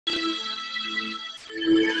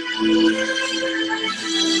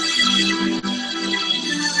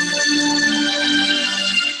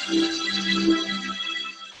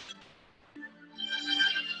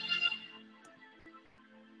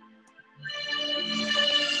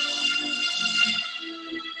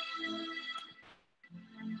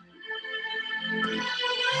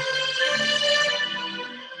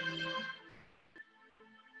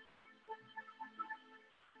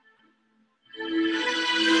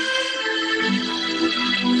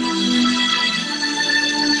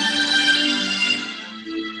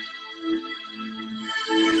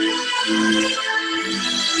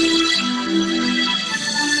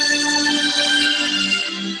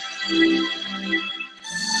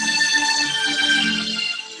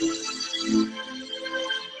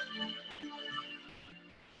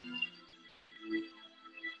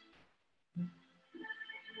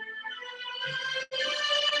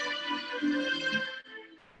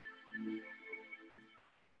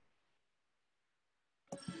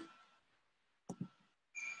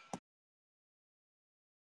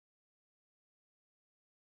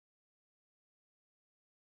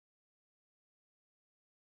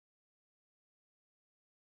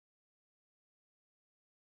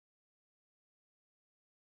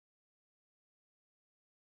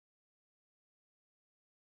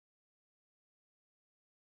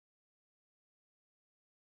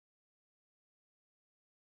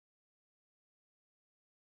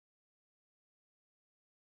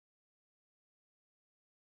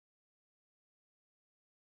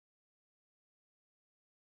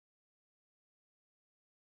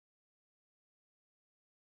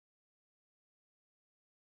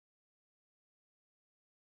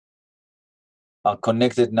Are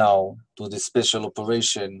connected now to the special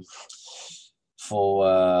operation for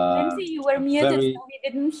Nancy, you were muted, so we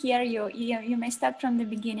didn't hear you. You may start from the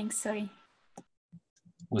beginning, sorry.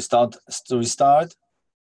 We start to restart?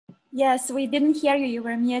 Yes, we didn't hear you. You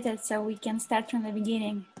were muted, so we can start from the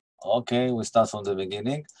beginning. Okay, we start from the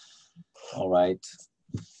beginning. All right.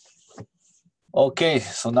 Okay,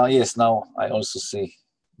 so now, yes, now I also see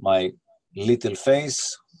my little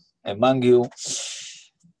face among you.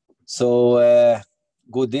 So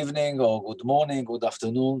good evening or good morning, good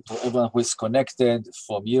afternoon to everyone who is connected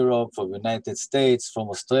from Europe, from the United States, from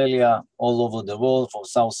Australia, all over the world, from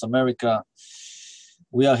South America.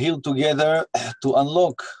 We are here together to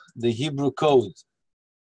unlock the Hebrew code,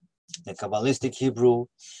 the Kabbalistic Hebrew,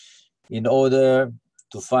 in order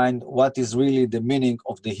to find what is really the meaning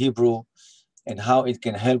of the Hebrew and how it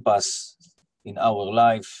can help us in our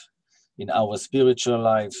life, in our spiritual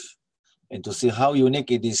life, and to see how unique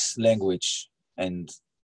it is language and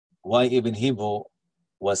why even Hebrew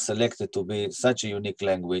was selected to be such a unique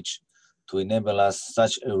language to enable us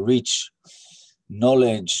such a rich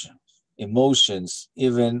knowledge, emotions,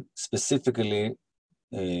 even specifically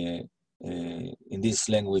in this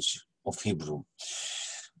language of Hebrew.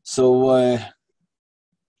 So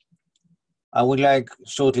I would like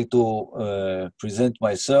shortly to present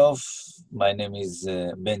myself. My name is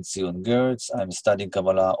Ben Zion Gertz. I'm studying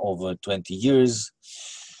Kabbalah over 20 years.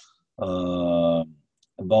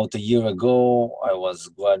 About a year ago, I was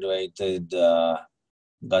graduated,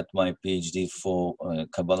 got my PhD for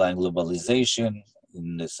Kabbalah and globalization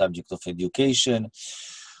in the subject of education.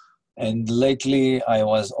 And lately, I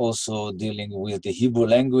was also dealing with the Hebrew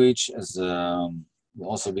language as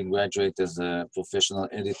also been graduated as a professional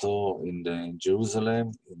editor in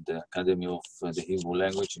Jerusalem, in the Academy of the Hebrew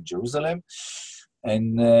Language in Jerusalem.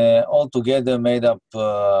 And all together made up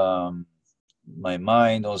my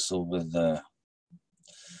mind also with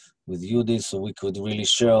Yudi, so we could really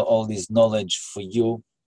share all this knowledge for you.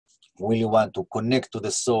 Really want to connect to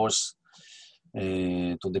the source,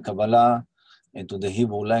 to the Kabbalah, and to the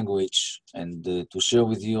Hebrew language, and to share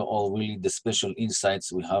with you all really the special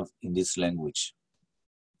insights we have in this language.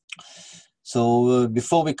 So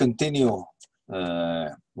before we continue,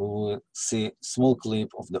 we will see a small clip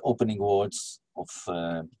of the opening words of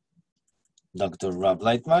Dr. Rav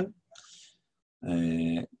Laitman,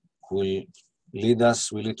 who will lead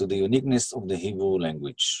us really to the uniqueness of the Hebrew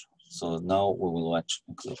language. So now we will watch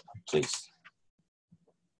a clip, please.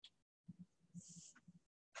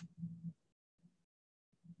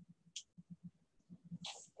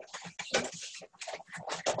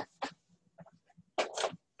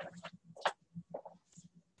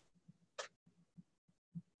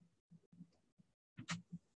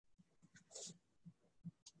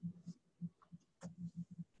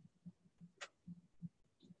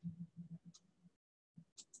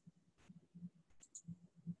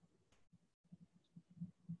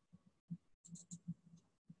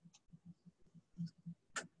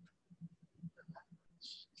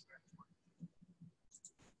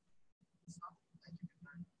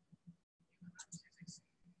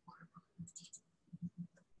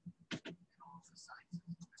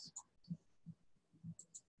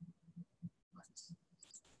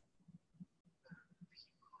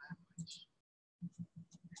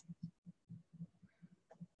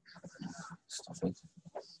 Stop it.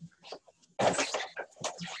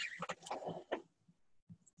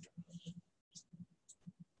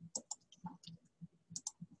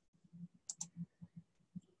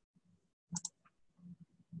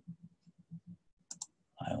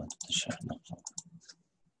 I wanted to share no problem.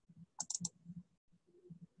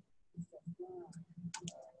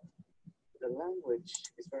 The language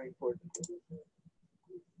is very important.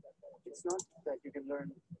 It's not that you can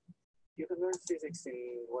learn physics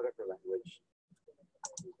in whatever language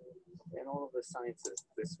and all of the sciences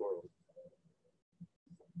of this world.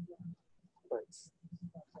 But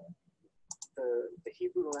the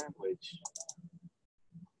Hebrew language,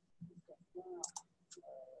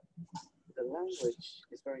 the language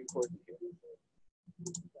is very important here.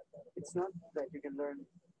 It's not that you can learn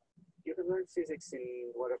physics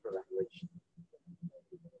in whatever language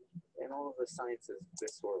and all of the sciences of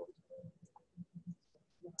this world.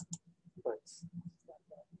 But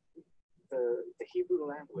the Hebrew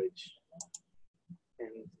language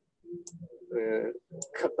and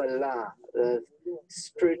Kabbalah,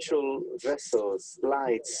 spiritual vessels,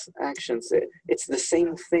 lights, actions, it's the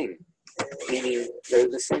same thing. Meaning they're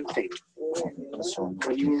the same thing.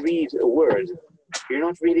 When you read a word, you're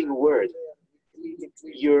not reading a word.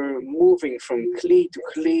 You're moving from kli to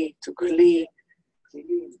kli to kli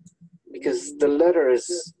because the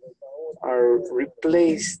letters are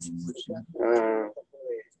replaced.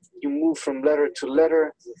 You move from letter to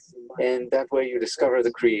letter, and that way you discover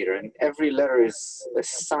the Creator. And every letter is a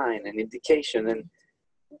sign, an indication, and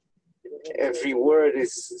every word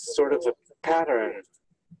is sort of a pattern.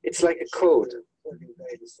 It's like a code.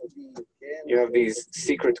 You have these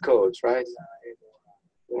secret codes, right?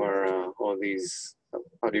 Or all these,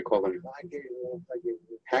 how do you call them?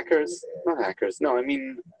 Hackers? Not hackers. No, I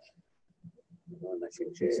mean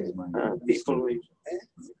people.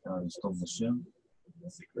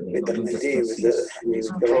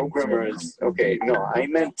 Programmers. Okay, no, I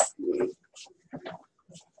meant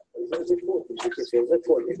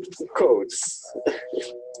codes.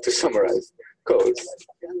 To summarize, codes.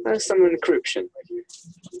 There's some encryption.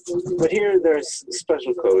 But here there's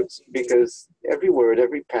special codes because every word,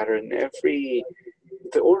 every pattern, the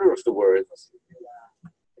order of the words,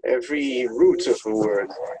 every root of a word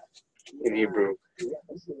in Hebrew,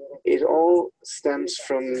 it all stems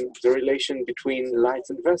from the relation between lights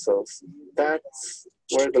and vessels. That's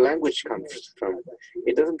where the language comes from.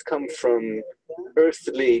 It doesn't come from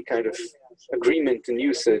earthly kind of agreement and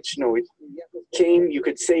usage. No, it came, you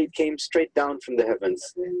could say it came straight down from the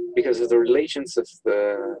heavens because of the relations of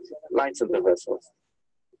the lights and the vessels.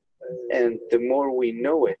 And the more we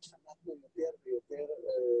know it,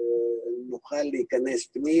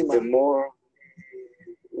 the more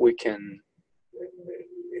we can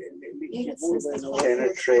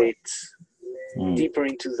penetrate deeper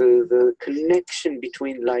into the connection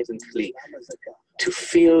between light and kli, to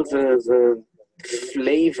feel the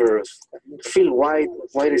flavor, feel why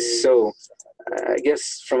it is so. I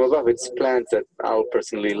guess from above it's planned that I'll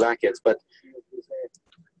personally lack it, but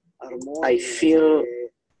I feel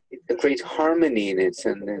a great harmony in it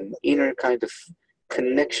and an inner kind of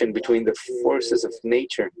connection between the forces of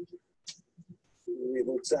nature,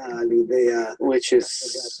 which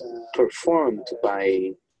is performed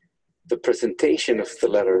by the presentation of the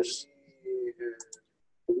letters.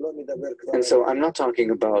 And so I'm not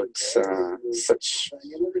talking about such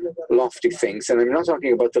lofty things, and I'm not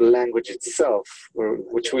talking about the language itself,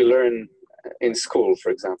 which we learn in school, for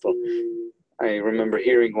example. I remember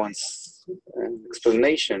hearing once an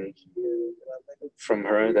explanation from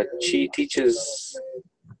her that she teaches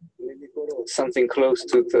something close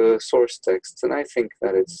to the source texts, and I think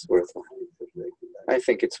that it's worthwhile. I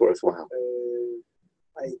think it's worthwhile.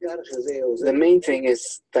 The main thing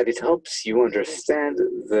is that it helps you understand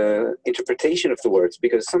the interpretation of the words,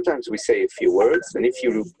 because sometimes we say a few words, and if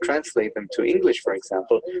you translate them to English, for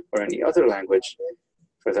example, or any other language,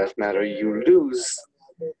 for that matter, you lose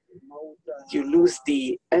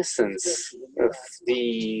the essence of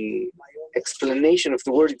the explanation of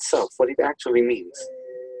the word itself, what it actually means.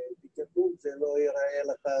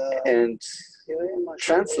 And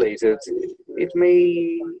translated, it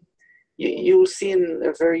may, you'll see in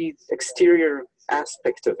a very exterior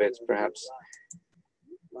aspect of it, perhaps,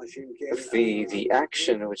 of the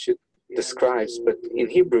action which it describes. But in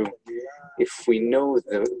Hebrew, if we know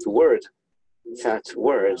the word, that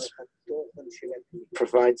word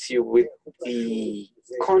provides you with the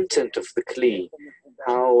content of the kli,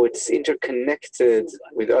 how it's interconnected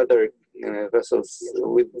with other vessels,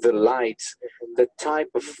 with the light, the type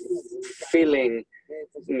of feeling,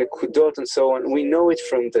 nekudot and so on. We know it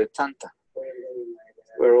from the Tanta,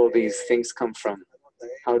 where all these things come from,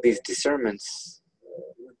 how these discernments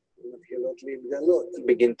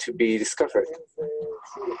begin to be discovered.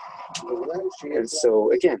 And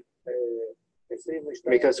so again,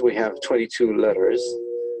 because we have 22 letters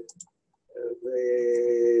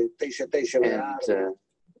and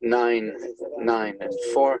 9, 9 and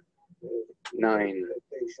 4, 9,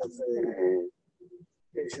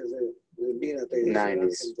 9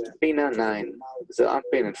 is Bina, 9 is the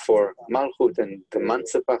Anpin, and 4 Malchut, and the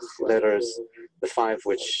Mansepach letters, the 5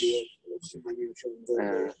 which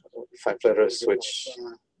 5 letters which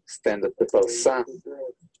stand at the Balsa,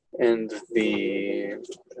 and the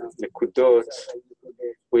Nekudot.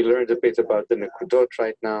 We learned a bit about the Nekudot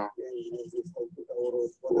right now,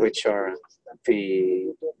 which are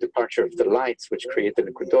the departure of the lights which create the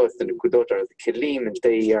Nekudot. The Nekudot are the Kelim, and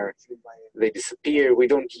they disappear. We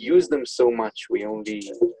don't use them so much. We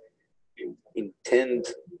only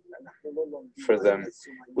intend for them.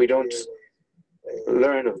 We don't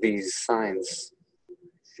learn of these signs,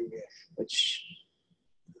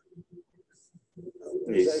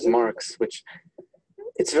 these marks, which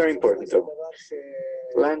it's very important though.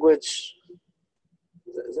 Language,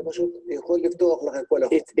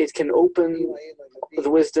 it can open the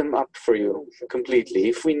wisdom up for you completely.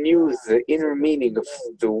 If we knew the inner meaning of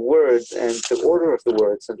the words and the order of the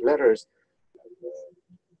words and letters,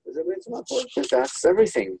 that's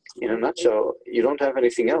everything. In a nutshell, you don't have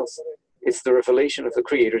anything else. It's the revelation of the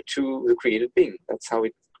Creator to the created being. That's how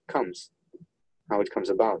it comes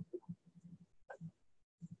about.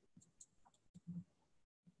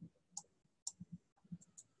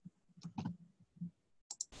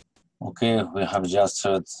 Okay, we have just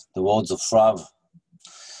heard the words of Rav.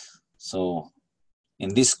 So,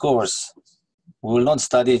 in this course, we will not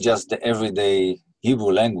study just the everyday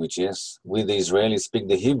Hebrew language, yes? We, the Israelis, speak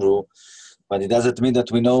the Hebrew, but it doesn't mean that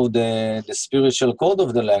we know the spiritual code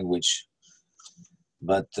of the language.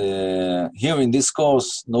 But here in this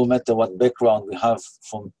course, no matter what background we have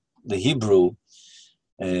from the Hebrew,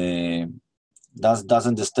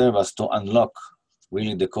 doesn't disturb us to unlock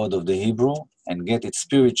really the code of the Hebrew and get its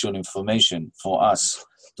spiritual information for us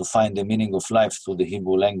to find the meaning of life through the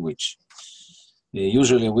Hebrew language.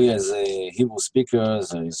 Usually we as Hebrew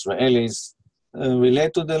speakers, Israelis,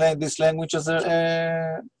 relate to this language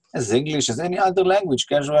as English, as any other language,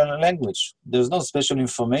 casual language. There's no special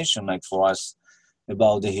information like for us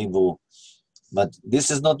about the Hebrew. But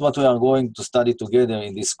this is not what we are going to study together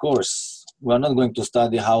in this course. We are not going to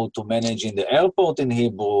study how to manage in the airport in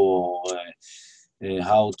Hebrew,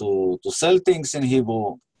 how to sell things in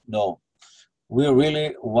Hebrew. No, we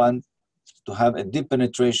really want to have a deep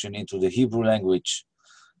penetration into the Hebrew language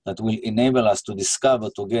that will enable us to discover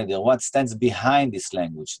together what stands behind this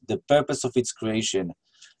language, the purpose of its creation,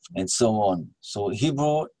 and so on. So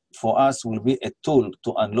Hebrew for us will be a tool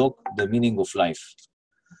to unlock the meaning of life.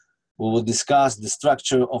 We will discuss the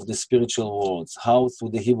structure of the spiritual worlds, how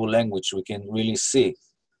through the Hebrew language we can really see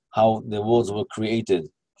how the worlds were created.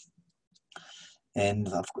 And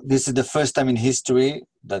this is the first time in history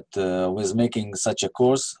that we're making such a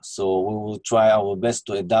course, so we will try our best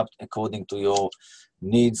to adapt according to your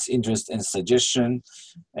needs, interest, and suggestion.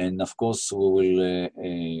 And of course, we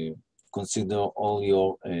will consider all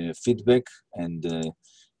your feedback and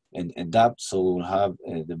adapt, so we will have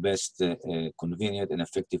the best convenient and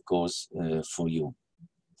effective course for you.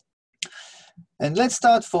 And let's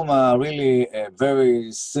start from a really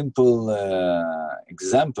very simple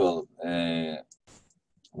example.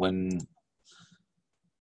 When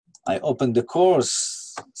I opened the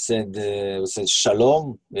course, said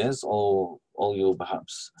shalom, yes, all you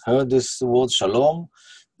perhaps heard this word shalom,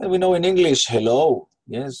 and we know in English hello,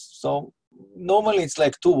 yes. So normally it's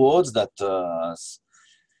like two words that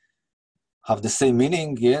have the same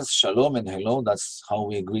meaning, yes, shalom and hello. That's how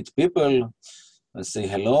we greet people. Let's say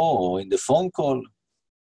hello, or in the phone call.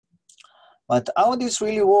 But how these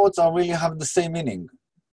really words really have the same meaning?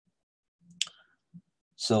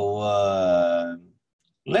 So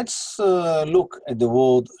let's look at the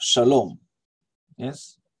word shalom.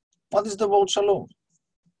 Yes, what is the word shalom?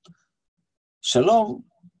 Shalom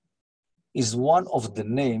is one of the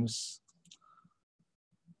names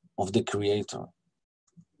of the Creator.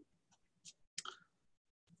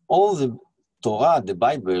 All the Torah, the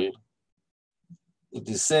Bible, it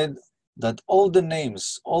is said that all the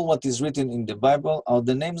names, all what is written in the Bible are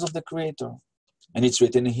the names of the Creator. And it's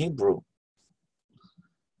written in Hebrew.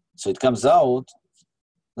 So it comes out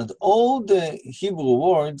that all the Hebrew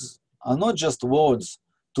words are not just words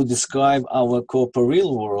to describe our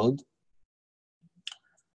corporeal world,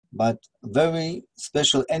 but very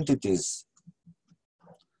special entities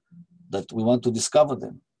that we want to discover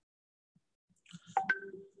them.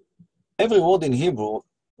 Every word in Hebrew,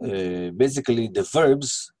 basically the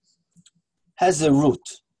verbs, has a root.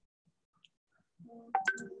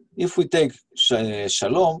 If we take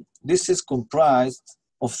shalom, this is comprised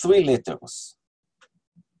of 3 letters.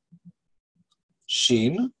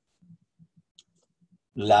 Shin,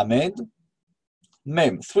 Lamed,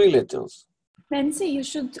 Mem, 3 letters. Nancy, you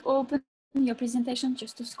should open your presentation,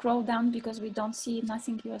 just to scroll down because we don't see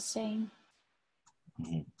nothing you are saying.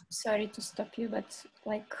 Sorry to stop you, but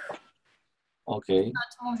like, okay,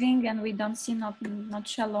 not moving, and we don't see not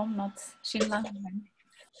shalom, not shinla.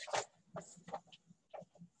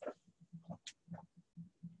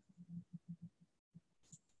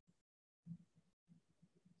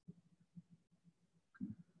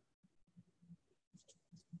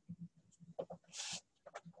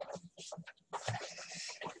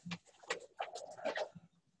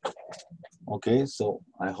 okay. So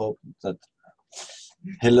I hope that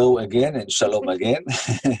hello again and shalom again.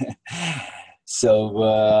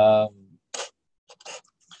 So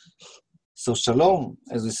shalom,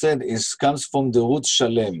 as we said, comes from the root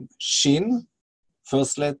shalem, shin,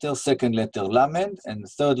 first letter, second letter lamed, and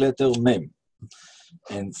third letter mem.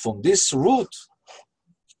 And from this root,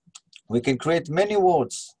 we can create many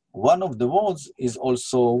words. One of the words is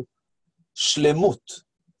also shlemut.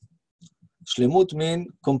 Shlemut means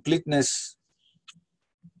completeness.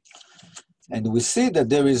 And we see that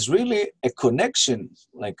there is really a connection,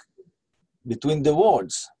 like, between the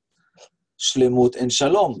words. Shlemut and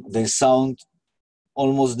shalom, they sound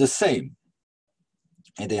almost the same.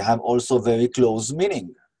 And they have also very close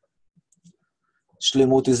meaning.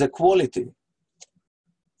 Shlemut is a quality.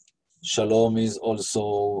 Shalom is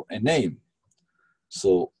also a name.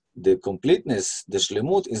 So the completeness, the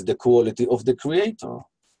shlemut, is the quality of the Creator.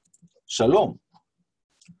 Shalom.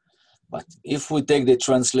 But if we take the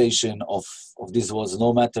translation of these words,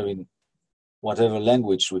 no matter in whatever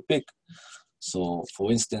language we pick, so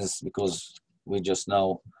for instance, because we're just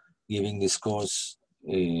now giving this course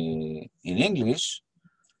in English,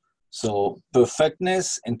 so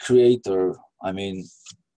perfectness and Creator, I mean,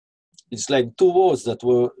 it's like two words that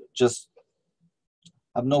were just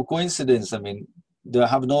have no coincidence. I mean, they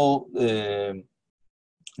have no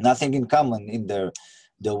nothing in common in there.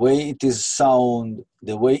 The way it is sound,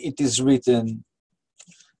 the way it is written,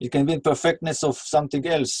 it can be in perfectness of something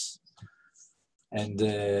else. And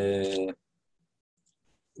there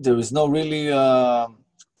is no really a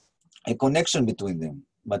connection between them.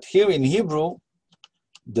 But here in Hebrew,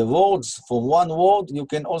 the words from one word, you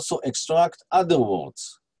can also extract other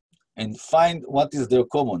words and find what is their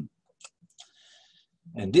common.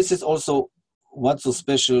 And this is also what's so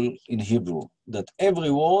special in Hebrew, that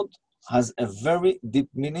every word has a very deep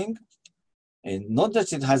meaning, and not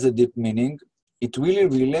that it has a deep meaning, it really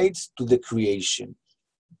relates to the creation.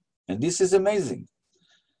 And this is amazing.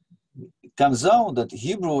 It comes out that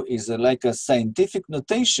Hebrew is like a scientific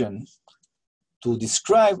notation to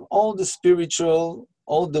describe all the spiritual,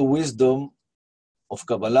 all the wisdom of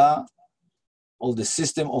Kabbalah, all the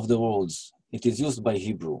system of the worlds. It is used by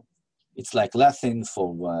Hebrew. It's like Latin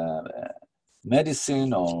for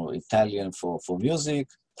medicine, or Italian for music,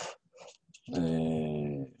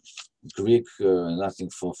 Greek, nothing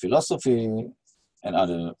for philosophy, and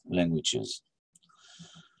other languages.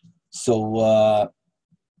 So,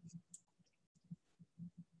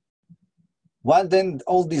 why then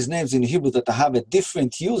all these names in Hebrew that have a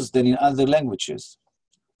different use than in other languages?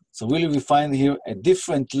 So really we find here a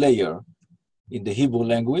different layer in the Hebrew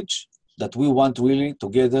language that we want really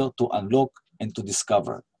together to unlock and to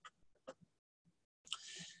discover.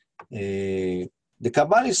 The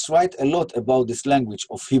Kabbalists write a lot about this language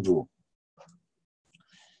of Hebrew.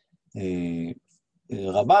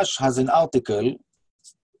 Rabash has an article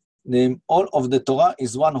named "All of the Torah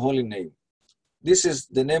is One Holy Name." This is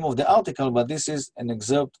the name of the article, but this is an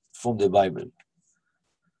excerpt from the Bible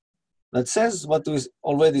that says what we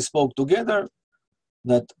already spoke together,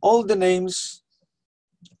 that all the names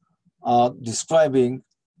are describing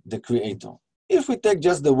the Creator. If we take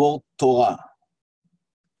just the word Torah,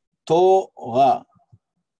 Torah,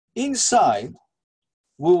 inside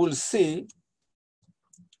we will see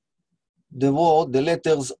the word, the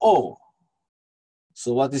letters Or.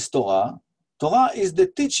 So what is Torah? Torah is the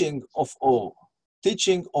teaching of Or,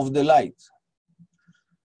 teaching of the light.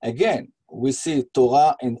 Again, we see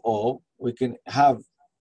Torah and Or, we can have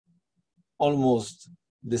almost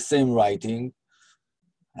the same writing,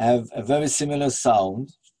 have a very similar sound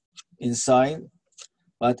inside,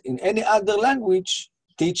 but in any other language,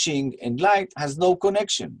 teaching and light has no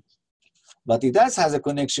connection. But it does have a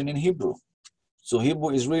connection in Hebrew. So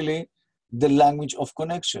Hebrew is really the language of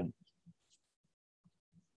connection.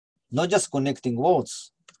 Not just connecting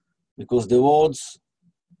words, because the words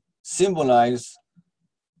symbolize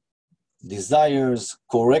desires,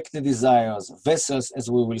 corrected desires, vessels, as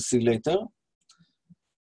we will see later,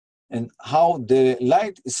 and how the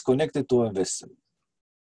light is connected to a vessel.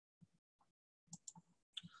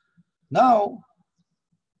 Now,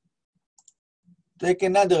 take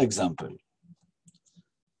another example.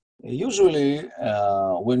 Usually,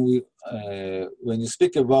 when you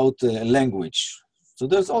speak about language, so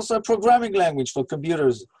there's also a programming language for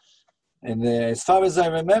computers. And as far as I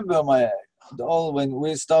remember, when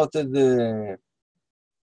we started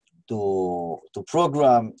to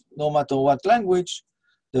program, no matter what language,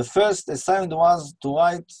 the first assignment was to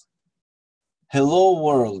write "Hello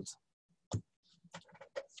World."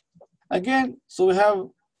 Again, so we have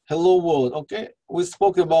 "Hello World." Okay, we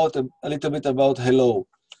spoke about a little bit about hello,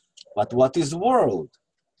 but what is world?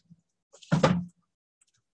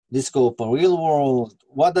 This corporeal world.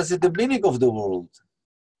 What does it the meaning of the world?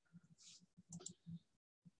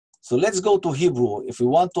 So let's go to Hebrew. If we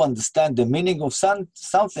want to understand the meaning of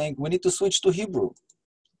something, we need to switch to Hebrew.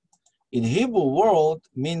 In Hebrew, world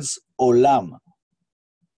means olam.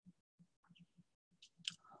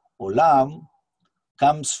 Olam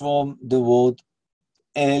comes from the word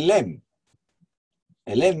elem.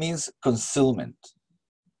 Elem means concealment.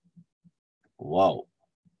 Wow.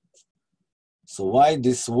 So why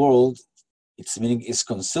this world, its meaning is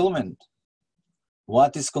concealment?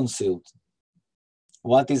 What is concealed?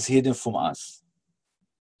 What is hidden from us?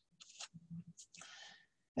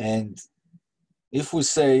 And if we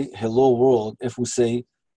say hello world, if we say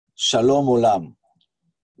shalom olam,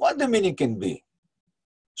 what the meaning can be?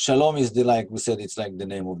 Shalom is like we said, it's like the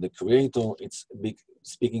name of the creator. It's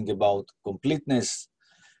speaking about completeness.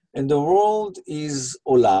 And the world is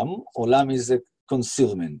olam. Olam is a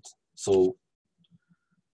concealment. So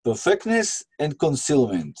perfectness and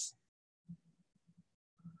concealment.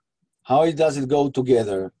 How does it go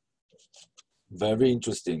together? Very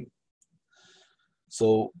interesting.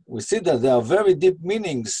 So we see that there are very deep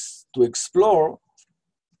meanings to explore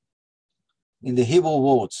in the Hebrew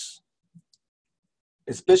words,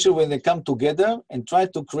 especially when they come together and try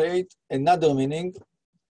to create another meaning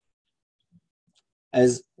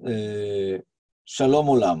as Shalom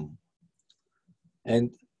Olam.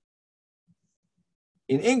 And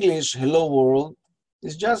in English, hello world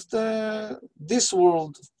is just this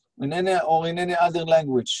world in any other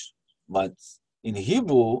language. But in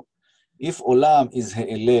Hebrew, if Olam is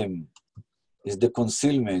He'elem, is the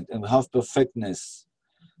concealment and we have perfectness,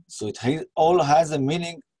 so it all has a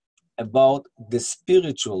meaning about the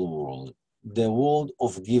spiritual world, the world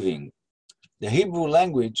of giving. The Hebrew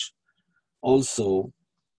language also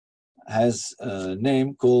has a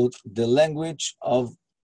name called the language of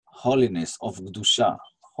holiness, of Kedusha.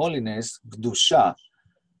 Holiness, Kedusha,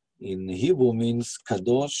 in Hebrew means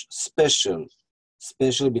Kadosh, special.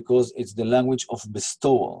 Special because it's the language of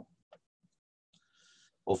bestowal,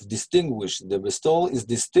 of distinguish. The bestowal is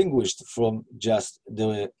distinguished from just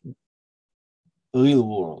the real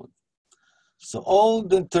world. So all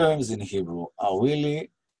the terms in Hebrew are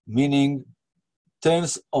really meaning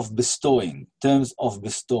terms of bestowing, terms of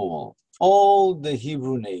bestowal. All the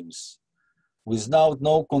Hebrew names, without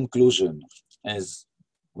no conclusion, as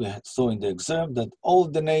we saw in the excerpt, that all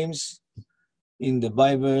the names in the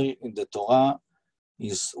Bible, in the Torah,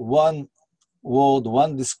 is one word,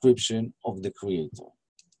 one description of the Creator.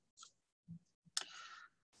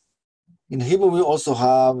 In Hebrew, we also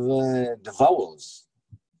have the vowels.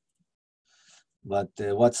 But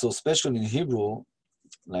what's so special in Hebrew,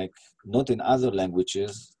 like not in other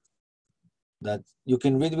languages, that you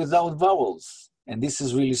can read without vowels. And this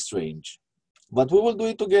is really strange. But we will do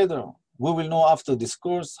it together. We will know after this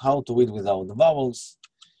course how to read without the vowels.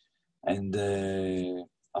 And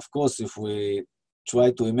of course, if we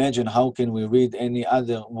try to imagine how can we read any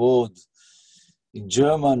other word in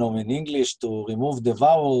German or in English to remove the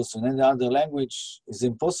vowels in any other language is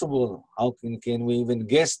impossible. How can we even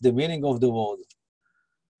guess the meaning of the word?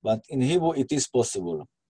 But in Hebrew, it is possible.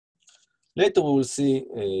 Later, we will see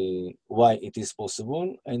why it is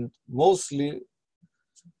possible. And mostly,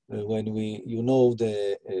 when you know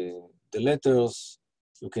the letters,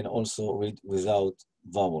 you can also read without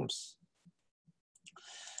vowels.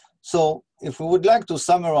 So if we would like to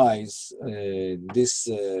summarize this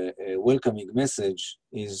welcoming message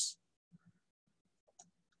is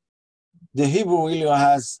the Hebrew really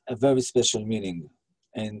has a very special meaning.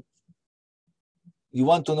 And you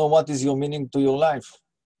want to know what is your meaning to your life?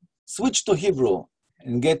 Switch to Hebrew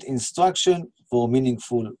and get instruction for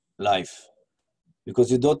meaningful life.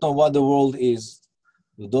 Because you don't know what the world is.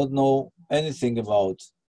 You don't know anything about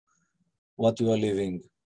what you are living.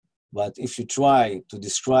 But if you try to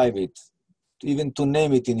describe it, even to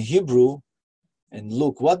name it in Hebrew, and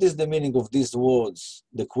look, what is the meaning of these words?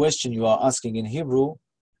 The question you are asking in Hebrew,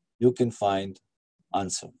 you can find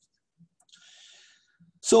answer.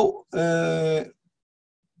 So,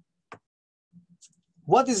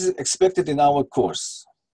 what is expected in our course?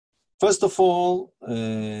 First of all,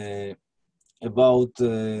 about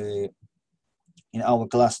in our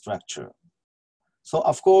class structure. So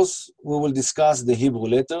of course we will discuss the Hebrew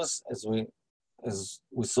letters as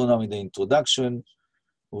we saw now in the introduction.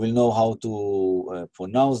 We will know how to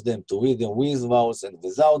pronounce them, to read them with vowels and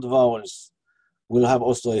without vowels. We'll have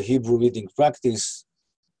also a Hebrew reading practice.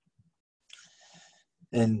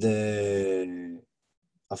 And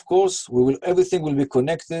of course, everything will be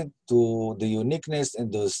connected to the uniqueness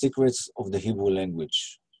and the secrets of the Hebrew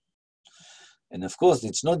language. And of course,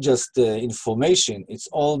 it's not just information, it's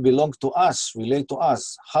all belong to us, relate to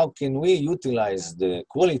us. How can we utilize the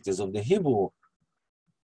qualities of the Hebrew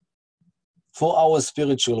for our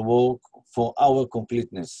spiritual work, for our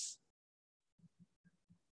completeness?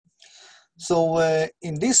 So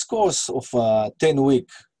in this course of 10-week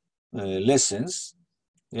lessons,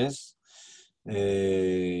 yes,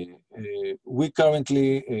 we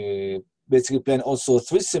currently basically plan also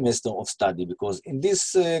 3 semesters of study, because in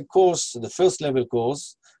this course, the first level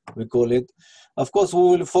course, we call it, of course, we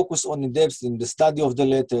will focus on in depth in the study of the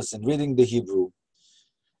letters and reading the Hebrew.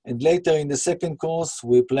 And later in the second course,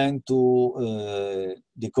 we plan to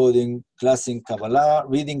decoding class in Kabbalah,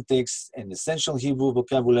 reading texts and essential Hebrew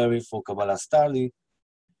vocabulary for Kabbalah study,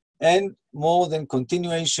 and more than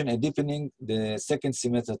continuation and deepening the second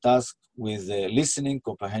semester task with listening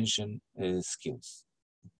comprehension skills.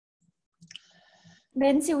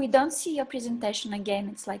 Benzi, we don't see your presentation again.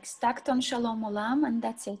 It's like stacked on Shalom Olam, and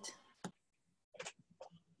that's it.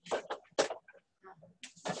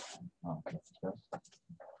 Okay.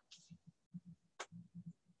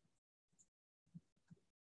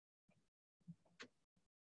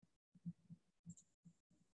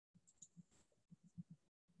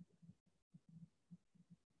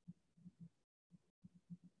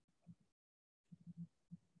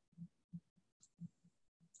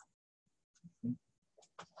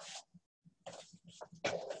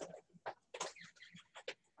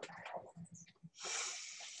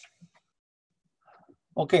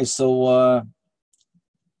 Okay, so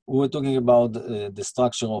we were talking about the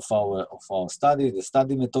structure of our study, the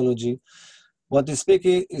study methodology. What is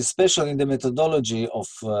special in the methodology of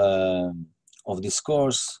this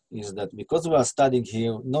course is that because we are studying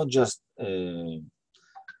here not just a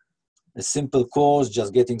simple course,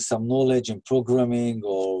 just getting some knowledge in programming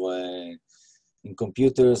or in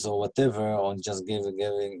computers or whatever, or just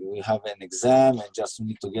we have an exam and just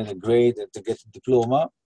need to get a grade and to get a diploma.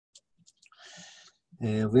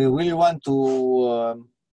 We really want to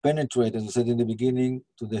penetrate, as we said in the beginning,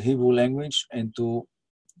 to the Hebrew language and to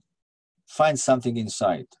find something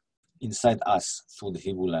inside us through the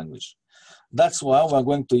Hebrew language. That's why we're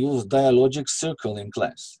going to use dialogic circle in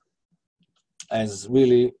class, as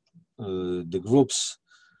really the groups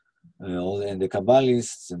and the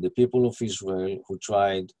Kabbalists and the people of Israel who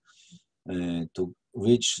tried to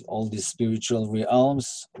reach all these spiritual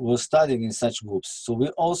realms were studying in such groups. So we're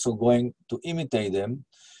also going to imitate them.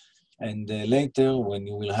 And later, when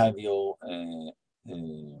you will have your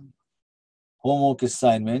homework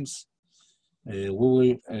assignments, we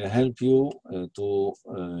will help you to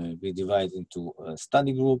be divided into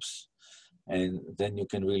study groups, and then you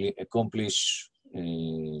can really accomplish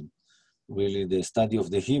really the study of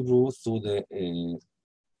the Hebrew through the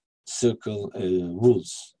circle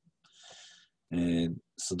rules.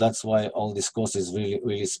 So that's why all this course is really,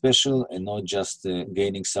 really special and not just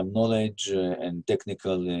gaining some knowledge and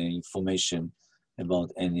technical information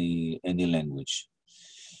about any language.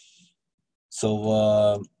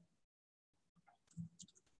 So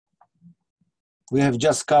we have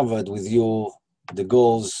just covered with you the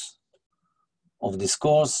goals of this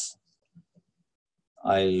course.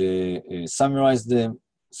 I'll summarize them.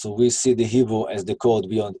 So we see the Hebrew as the code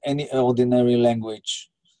beyond any ordinary language.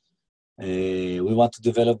 We want to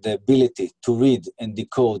develop the ability to read and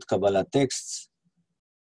decode Kabbalah texts,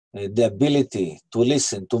 the ability to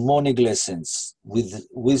listen to morning lessons with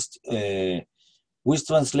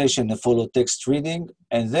translation and follow text reading,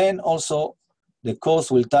 and then also the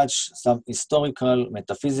course will touch some historical,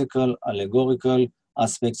 metaphysical, allegorical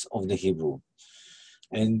aspects of the Hebrew.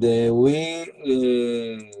 And we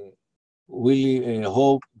really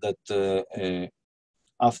hope that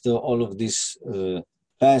after all of this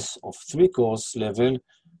path of 3 course level,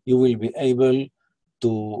 you will be able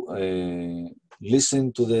to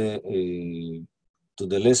listen to the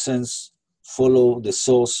lessons, follow the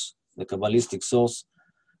source, the Kabbalistic source,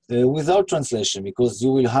 without translation, because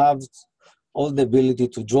you will have all the ability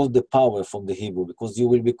to draw the power from the Hebrew, because you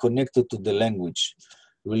will be connected to the language.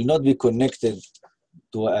 You will not be connected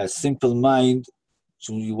to a simple mind,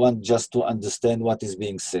 so you want just to understand what is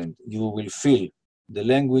being said. You will feel the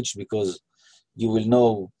language because you will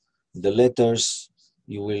know the letters,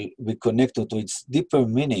 you will be connected to its deeper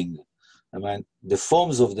meaning. I mean, the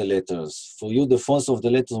forms of the letters. For you, the forms of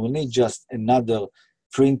the letters will need just another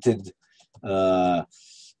printed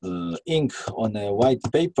ink on a white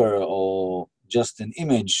paper or just an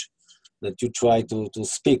image that you try to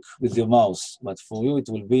speak with your mouth. But for you, it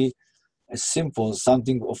will be a simple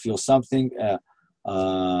something of your something,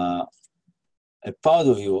 a part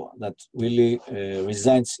of you that really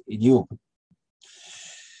resides in you.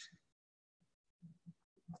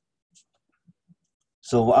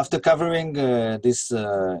 So after covering this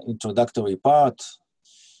introductory part,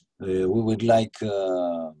 we would like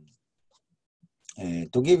to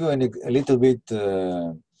give you a little bit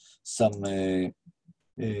some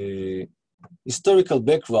historical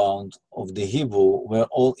background of the Hebrew, where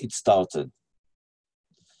all it started.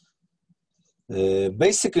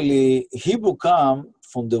 Basically, Hebrew comes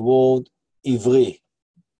from the word Ivri,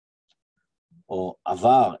 or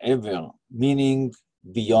avar, ever, meaning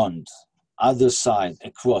beyond, other side,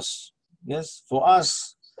 across. Yes, for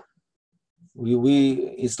us,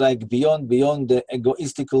 it's like beyond the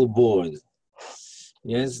egoistical board.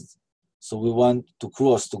 Yes, so we want to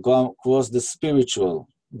cross the spiritual,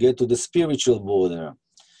 get to the spiritual border.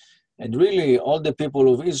 And really, all the people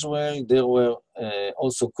of Israel, they were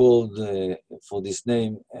also called for this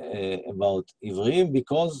name about Ivrim,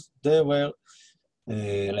 because they were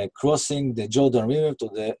like crossing the Jordan River to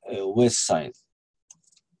the west side.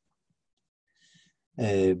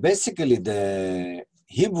 Basically, the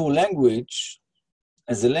Hebrew language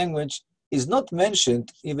as a language is not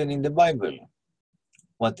mentioned even in the Bible.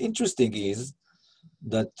 What's interesting is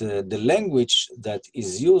that the language that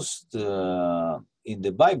is used in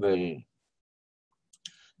the Bible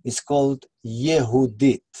is called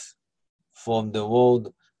Yehudit, from the word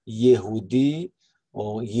Yehudi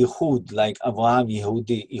or Yehud, like Abraham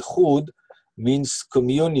Yehudi. Yehud means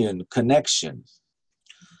communion, connection.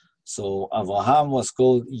 So Abraham was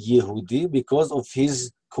called Yehudi because of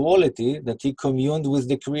his quality that he communed with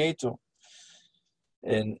the Creator.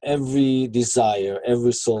 And every desire,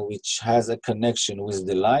 every soul which has a connection with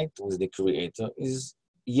the light, with the Creator, is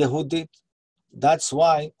Yehudit. That's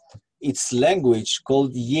why its language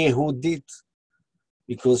called Yehudit,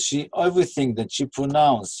 because everything that she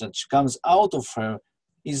pronounced, that comes out of her,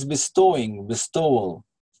 is bestowal.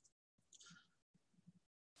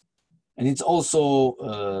 And it's also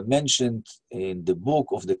mentioned in the book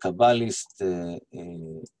of the Kabbalist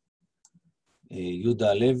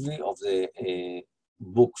Yehuda Levi, of the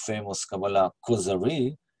book famous Kabbalah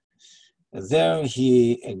Kozari. There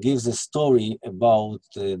he gives a story about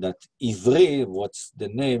that Ivri, what's the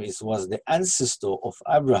name, was the ancestor of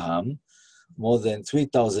Abraham more than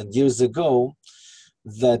 3,000 years ago,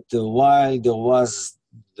 that while there was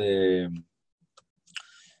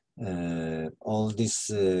all this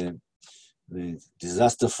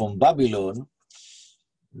disaster from Babylon,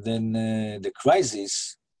 then the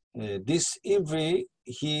crisis, this Ivri,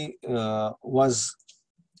 he was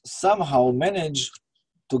somehow managed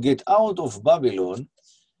to get out of Babylon,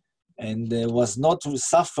 and was not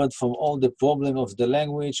suffered from all the problem of the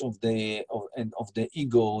language of the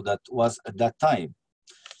ego that was at that time.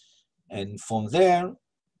 And from there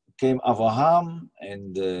came Abraham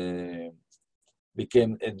and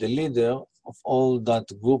became the leader of all that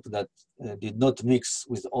group that did not mix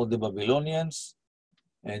with all the Babylonians,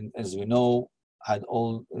 and as we know, had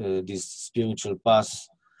all this spiritual path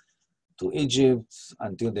to Egypt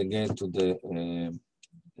until they get to the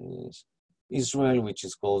Israel, which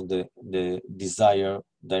is called the desire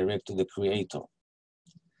direct to the Creator.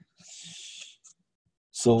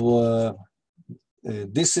 So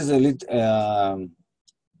this is a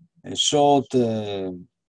short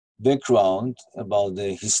background about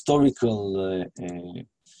the historical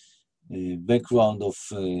background of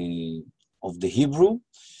the Hebrew.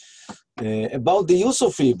 About the use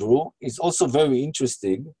of Hebrew is also very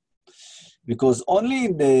interesting, because only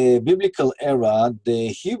in the biblical era, the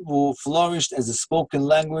Hebrew flourished as a spoken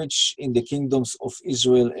language in the kingdoms of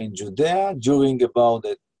Israel and Judea during about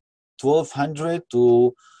 1200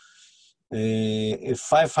 to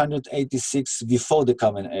 586 before the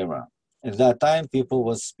Common Era. At that time, people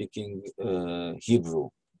were speaking Hebrew.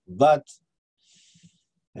 But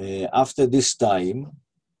after this time,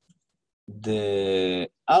 the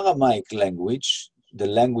Aramaic language, the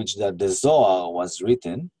language that the Zohar was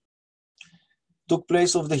written, took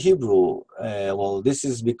place of the Hebrew. Well, this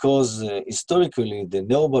is because historically the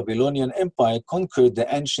Neo-Babylonian Empire conquered the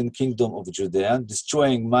ancient kingdom of Judea,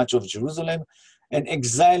 destroying much of Jerusalem and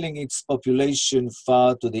exiling its population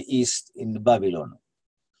far to the east in Babylon.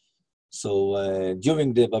 So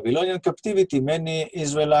during the Babylonian captivity, many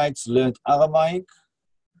Israelites learned Aramaic,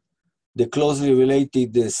 the closely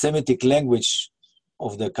related Semitic language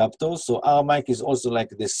of the Copts. So Aramaic is also like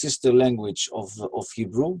the sister language of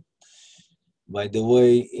Hebrew. By the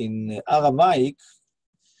way, in Aramaic,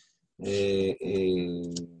 the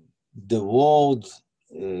word,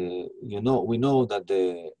 we know that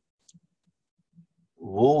the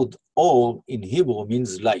word or in Hebrew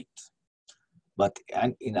means light. But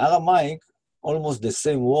in Aramaic, almost the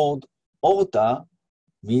same word, orta,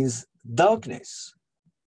 means darkness,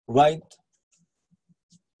 right?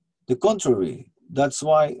 The contrary. That's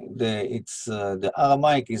why the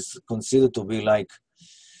Aramaic is considered to be like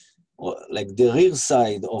the rear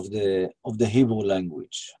side of the Hebrew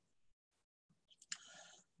language.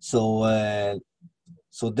 So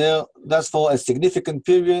that's for a significant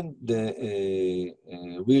period.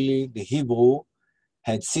 Really, the Hebrew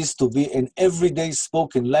had ceased to be an everyday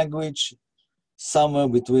spoken language, somewhere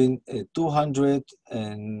between 200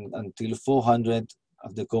 and until 400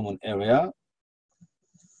 of the Common Era.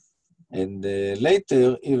 And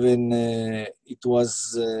later, even it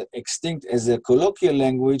was extinct as a colloquial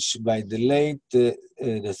language by the late the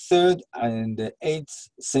 3rd and the 8th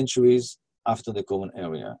centuries after the Common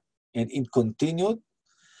Era. And it continued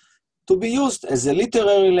to be used as a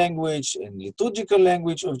literary language and liturgical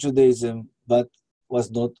language of Judaism, but was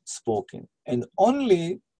not spoken. And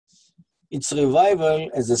only its revival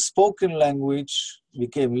as a spoken language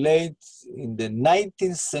became late in the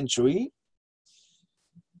 19th century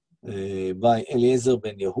by Eliezer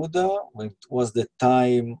ben Yehuda, when it was the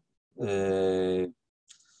time,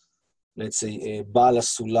 let's say, Baal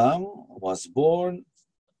Sulam was born,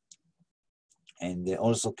 and they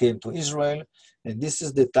also came to Israel. And this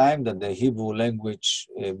is the time that the Hebrew language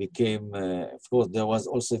became, of course, there was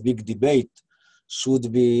also a big debate,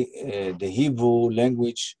 should be the Hebrew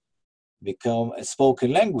language become a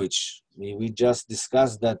spoken language? We just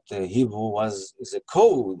discussed that Hebrew is a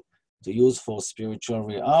code to use for spiritual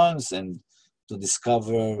realms and to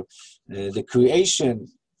discover the creation.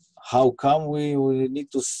 How come we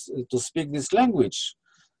need to speak this language?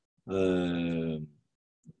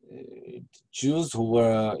 Jews who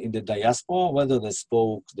were in the diaspora, whether they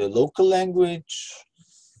spoke the local language,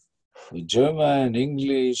 German,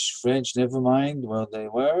 English, French, never mind where they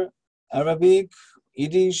were, Arabic,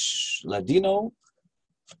 Yiddish, Ladino,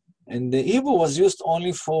 and the Hebrew was used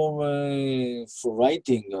only for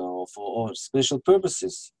writing or for special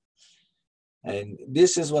purposes. And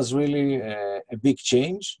this was really a big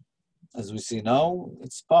change, as we see now.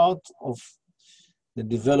 It's part of the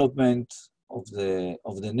development of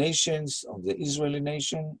the nations, of the Israeli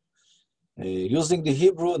nation, using the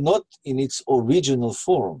Hebrew not in its original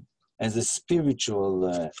form as a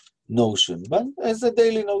spiritual notion, but as a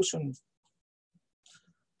daily notion.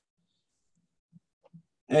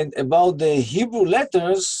 And about the Hebrew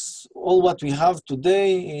letters, all what we have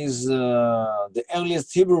today is the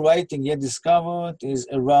earliest Hebrew writing yet discovered is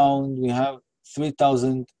around, we have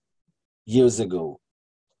 3,000 years ago.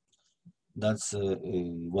 That's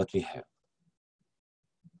what we have.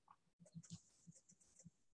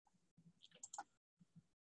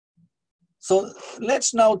 So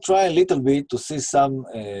let's now try a little bit to see some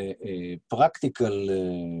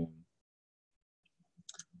practical,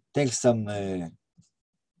 take some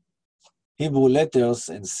Hebrew letters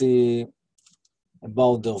and see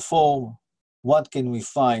about their form. What can we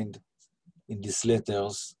find in these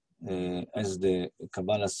letters as the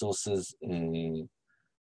Kabbalah sources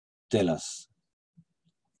tell us?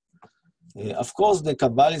 Of course, the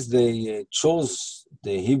Kabbalists, they chose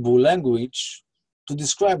the Hebrew language to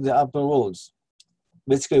describe the upper worlds.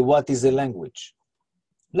 Basically, what is a language?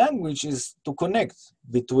 Language is to connect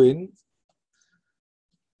between, you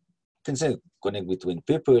can say connect between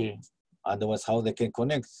people, otherwise how they can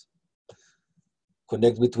connect?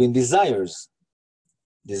 Connect between desires.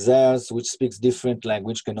 Desires which speaks different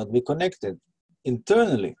language cannot be connected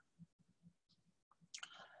internally.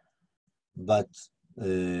 But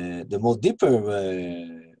the more deeper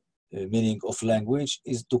meaning of language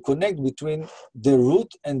is to connect between the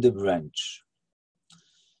root and the branch.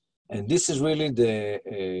 And this is really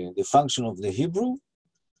the function of the Hebrew,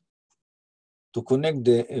 to connect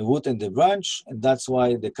the root and the branch, and that's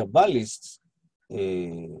why the Kabbalists,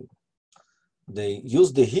 they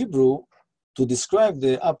use the Hebrew to describe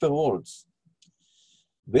the upper worlds.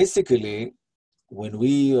 Basically, when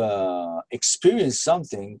we experience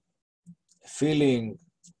something, feeling,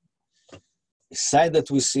 a sight that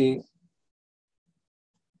we see,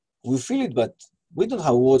 we feel it, but we don't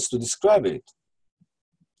have words to describe it.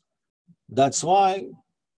 That's why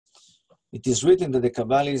it is written that the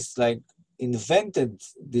Kabbalists invented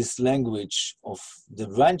this language of the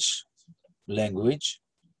branch language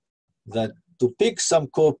that to pick some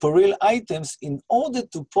corporeal items in order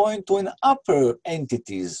to point to an upper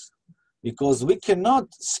entities, because we cannot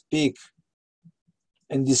speak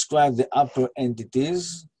and describe the upper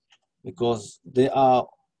entities because they are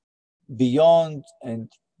beyond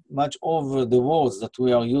and much over the words that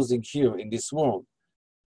we are using here in this world.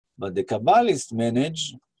 But the Kabbalists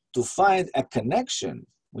manage to find a connection,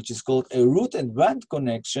 which is called a root and branch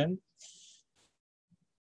connection,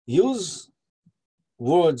 use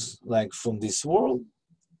words like from this world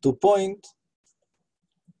to point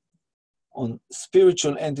on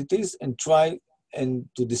spiritual entities and try and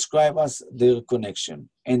to describe us their connection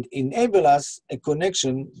and enable us a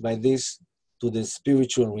connection by this to the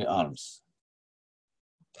spiritual realms.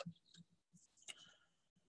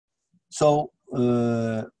 So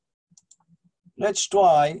let's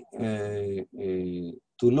try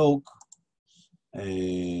to look,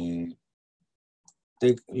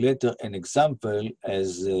 take later an example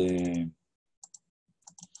as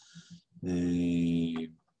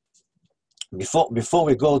before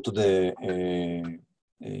we go to the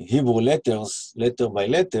Hebrew letters, letter by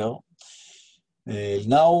letter,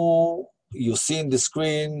 now you see in the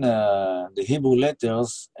screen the Hebrew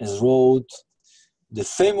letters as wrote the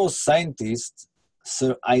famous scientist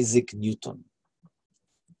Sir Isaac Newton.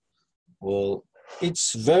 Well,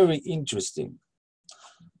 it's very interesting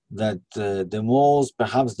that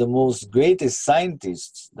perhaps the most greatest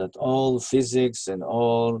scientists that all physics and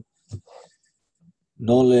all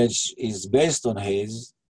knowledge is based on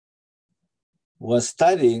his, was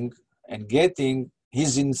studying and getting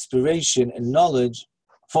his inspiration and knowledge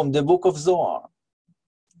from the book of Zohar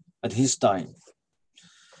at his time.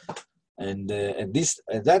 And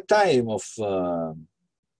at that time of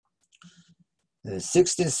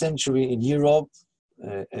 16th century in Europe,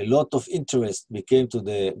 a lot of interest became to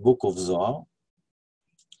the book of Zohar,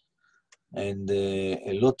 and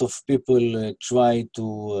a lot of people try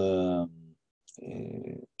to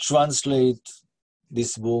translate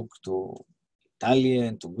this book to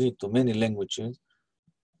Italian, to Greek, to many languages.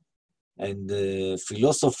 And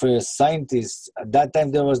philosophers, scientists, at that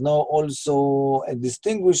time there was no also a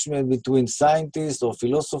distinguishment between scientists or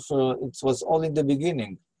philosopher. It was all in the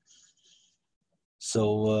beginning.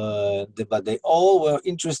 So, but they all were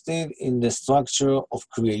interested in the structure of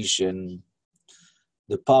creation,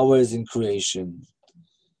 the powers in creation.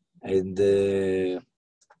 And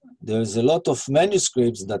there's a lot of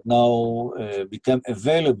manuscripts that now become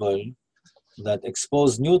available that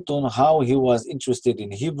expose Newton, how he was interested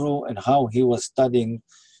in Hebrew and how he was studying,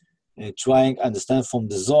 trying to understand from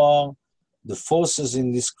the Zohar, the forces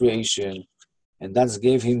in this creation. And that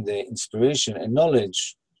gave him the inspiration and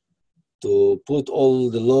knowledge to put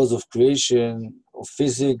all the laws of creation, of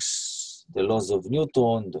physics, the laws of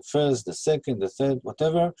Newton, the first, the second, the third,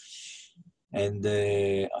 whatever. And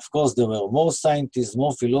of course, there were more scientists,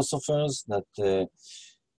 more philosophers that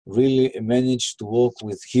really managed to work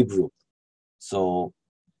with Hebrew. So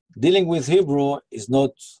dealing with Hebrew is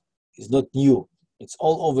not new. It's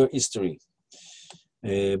all over history.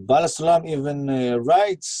 Baal HaSulam even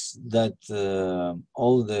writes that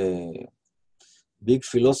all the big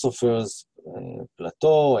philosophers,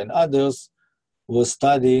 Plato and others, were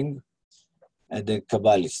studying at the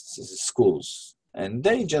Kabbalist schools. And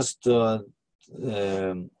they just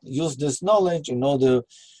use this knowledge in order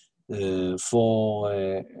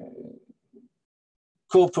for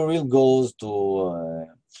corporeal goals to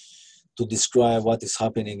describe what is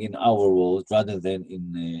happening in our world rather than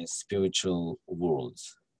in spiritual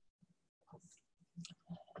worlds.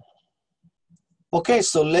 Okay,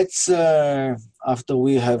 so let's, after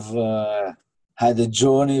we have had a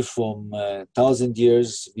journey from 1,000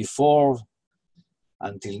 years before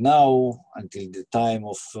until now, until the time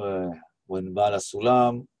of when Baal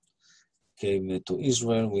HaSulam came to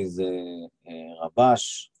Israel with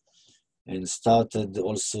Rabash and started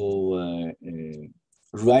also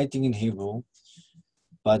writing in Hebrew.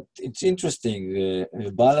 But it's interesting,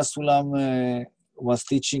 Baal HaSulam was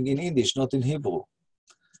teaching in English, not in Hebrew.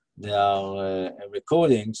 There are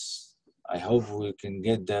recordings. I hope we can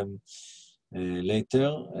get them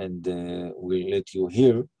later, and we'll let you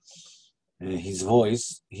hear his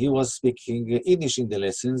voice. He was speaking English in the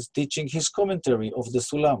lessons, teaching his commentary of the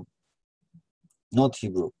Sulam, not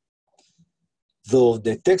Hebrew. Though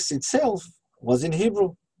the text itself was in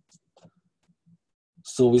Hebrew.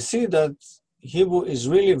 So we see that Hebrew is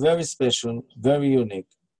really very special, very unique.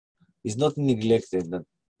 It's not neglected. That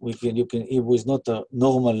Hebrew is not a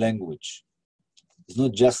normal language. It's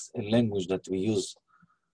not just a language that we use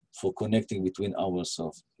for connecting between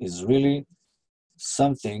ourselves. It's really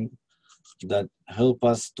something that helps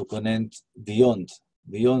us to connect beyond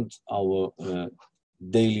our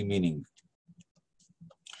daily meaning.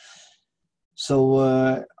 So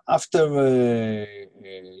after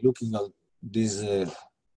looking at these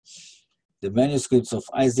the manuscripts of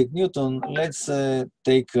Isaac Newton, let's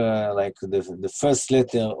take like the first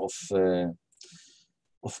letter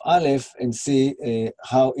of Aleph and see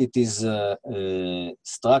how it is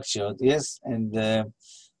structured. Yes, and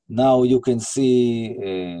now you can see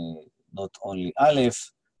not only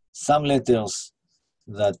Aleph, some letters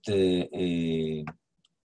that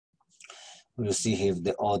you see here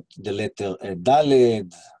the letter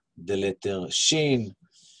Daled, the letter Shin,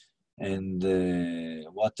 and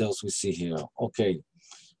what else we see here? Okay,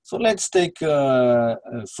 so let's take,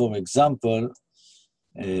 for example,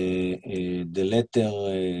 the letter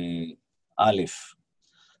Aleph.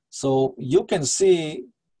 So you can see,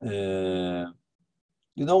 you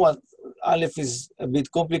know what, Aleph is a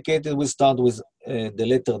bit complicated. We start with the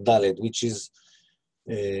letter Dalet, which is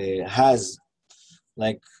has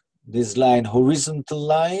like this line, horizontal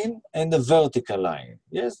line and a vertical line.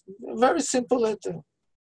 Yes, a very simple letter.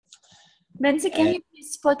 Benzi, can you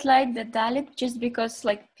please spotlight the Dalit, just because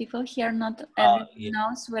like people here not everyone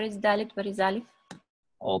knows where is Dalit, where is Aleph?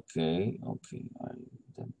 Okay,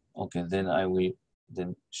 then I will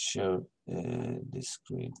then share the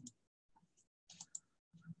screen.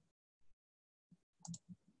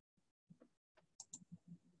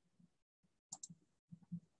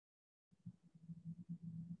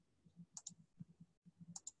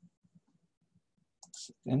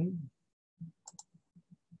 Second.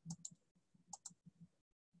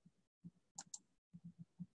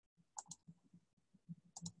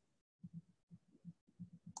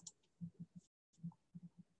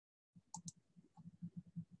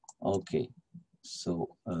 Okay, so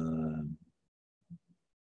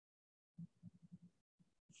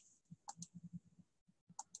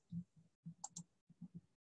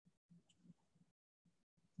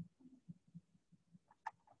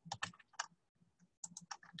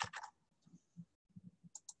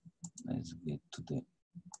let's get to the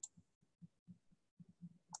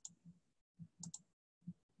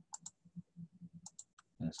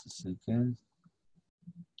just a second,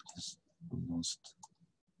 just almost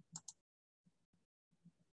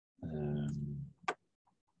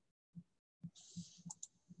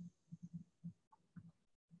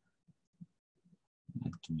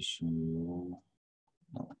let me show you.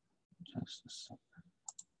 No, just a second.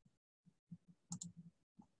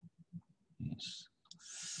 Yes,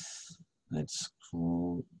 let's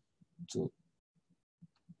scroll to.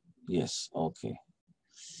 Yes, okay.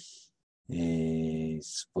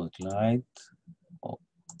 Spotlight. Oh.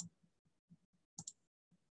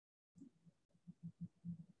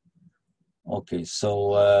 Okay,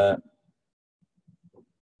 so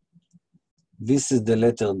this is the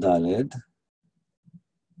letter Daled.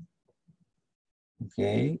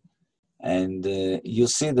 Okay, and you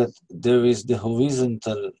see that there is the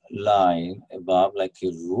horizontal line above, like a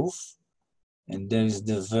roof, and there is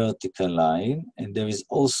the vertical line, and there is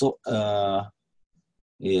also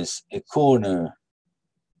yes, a corner.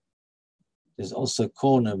 There's also a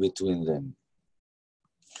corner between them.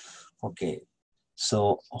 Okay,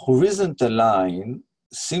 so horizontal line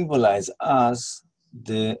symbolize us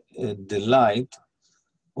the light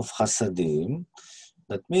of Hasadim.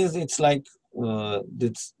 That means it's like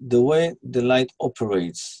it's the way the light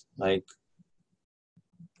operates. Like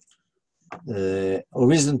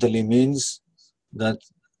horizontally means that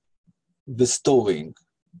bestowing,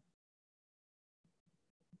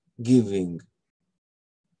 giving.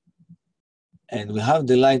 And we have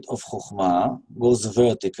the light of Chokhmah, goes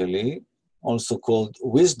vertically, also called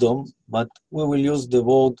wisdom, but we will use the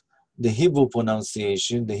word, the Hebrew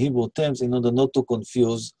pronunciation, the Hebrew terms, in order not to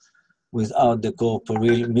confuse without the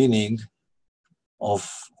corporeal meaning of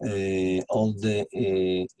all the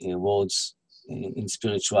words in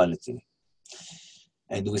spirituality.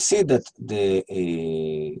 And we see that the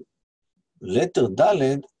letter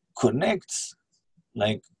Daled connects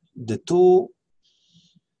like the two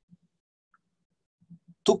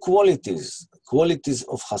qualities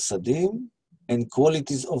of Hasadim and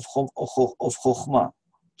qualities of Chokhmah.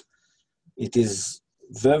 It is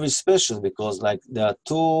very special because like there are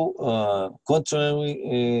two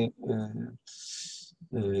contrary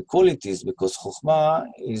qualities, because Chokhmah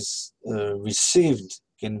is received,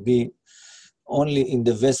 can be only in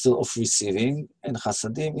the vessel of receiving, and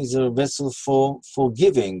Hasadim is a vessel for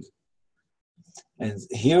giving. And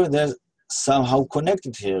here they're somehow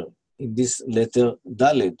connected here in this letter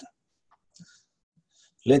Daled.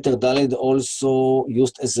 Letter Daled also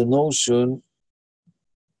used as a notion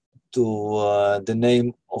to the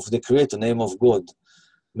name of the Creator, name of God.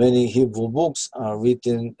 Many Hebrew books are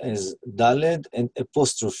written as Daled and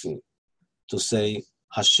apostrophe to say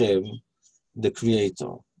Hashem, the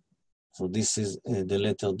Creator. So this is the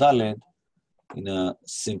letter Dalet in a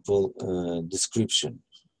simple description.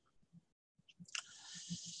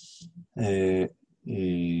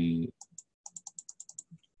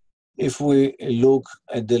 If we look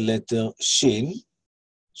at the letter Shin,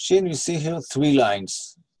 Shin, you see here 3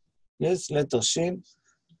 lines. Yes, letter Shin.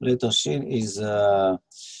 Letter Shin is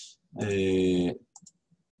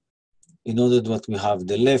in order that we have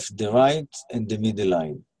the left, the right, and the middle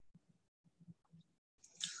line.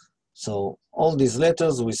 So all these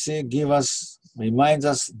letters we see reminds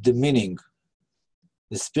us the meaning,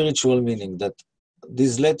 the spiritual meaning, that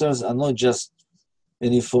these letters are not just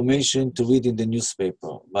an information to read in the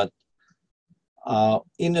newspaper, but are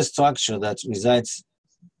inner structure that resides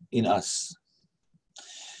in us.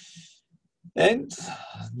 And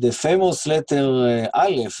the famous letter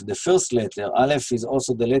Aleph, the first letter, Aleph is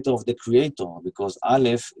also the letter of the Creator, because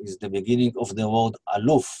Aleph is the beginning of the word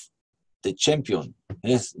Aluf, the champion.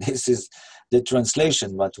 Yes, this is the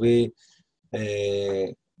translation, but we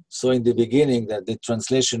saw in the beginning that the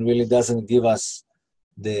translation really doesn't give us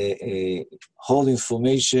the whole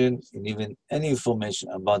information, and even any information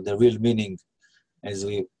about the real meaning, as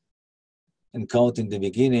we encountered in the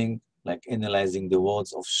beginning, like analyzing the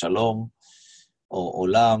words of Shalom or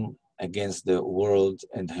Olam against the world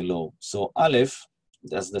and hello. So Aleph,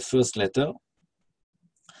 that's the first letter,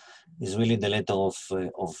 is really the letter of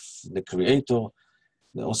the Creator.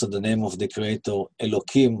 Also the name of the Creator,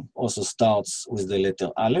 Elohim, also starts with the letter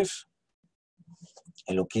Aleph.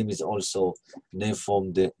 Elohim is also named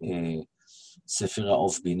from the Sephira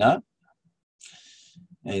of Bnei.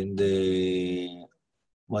 And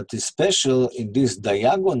what is special in this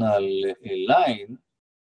diagonal line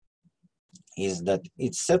is that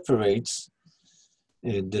it separates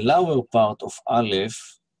the lower part of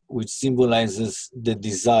Aleph, which symbolizes the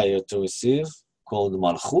desire to receive, called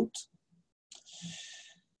Malchut,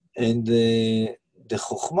 and the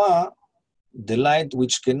Chokhmah, the light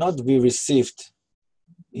which cannot be received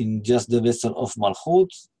in just the vessel of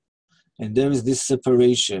Malchut, and there is this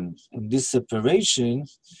separation, and this separation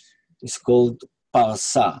is called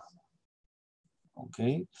Parsa,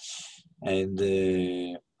 okay? And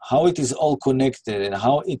how it is all connected and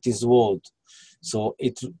how it is word. So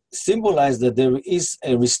it symbolizes that there is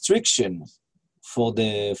a restriction for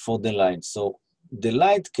the light. So the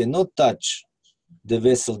light cannot touch the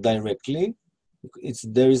vessel directly.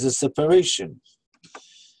 There is a separation.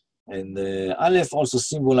 And Aleph also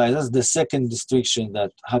symbolizes the second restriction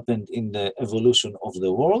that happened in the evolution of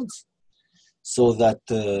the world. So that,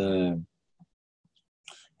 and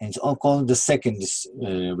it's all called the second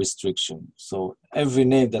restriction. So every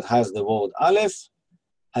name that has the word Aleph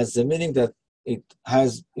has the meaning that it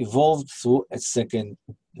has evolved through a second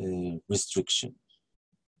restriction.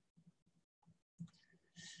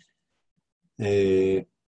 In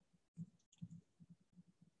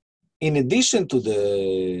addition to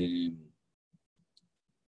the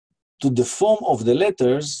form of the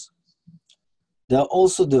letters, there are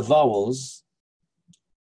also the vowels,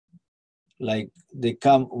 like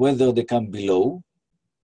whether they come below.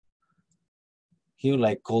 Here,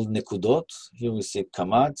 like called nekudot. Here we say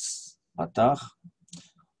kamatz, patach.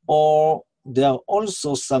 Or there are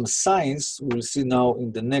also some signs, we'll see now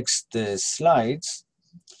in the next slides,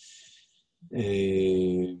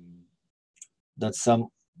 that some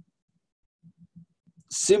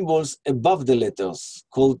symbols above the letters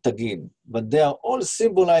called tagin, but they are all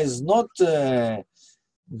symbolized not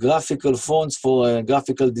graphical fonts for a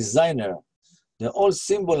graphical designer. They all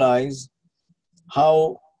symbolize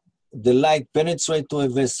how the light penetrates to a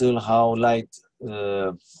vessel, how light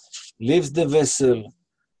leaves the vessel,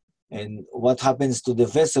 and what happens to the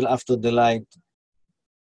vessel after the light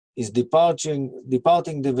is departing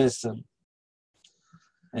the vessel.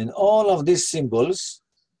 And all of these symbols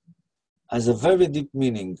has a very deep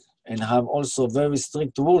meaning and have also very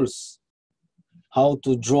strict rules how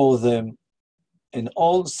to draw them, and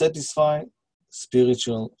all satisfy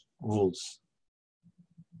spiritual rules.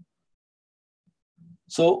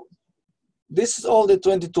 So this is all the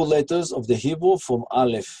 22 letters of the Hebrew from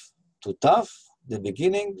Aleph to Tav, the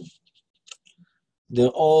beginning. They're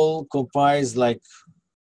all comprised like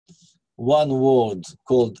one word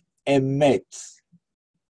called Emet.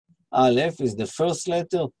 Aleph is the first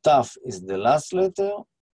letter, Tav is the last letter,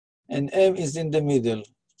 and M is in the middle.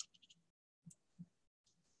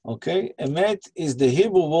 Okay, Emet is the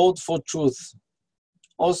Hebrew word for truth,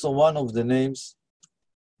 also one of the names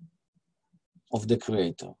of the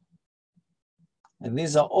Creator. And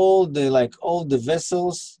these are all the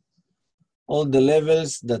vessels, all the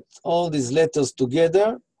levels that all these letters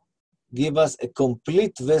together give us a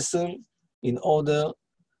complete vessel in order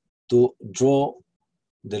to draw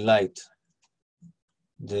the light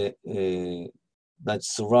that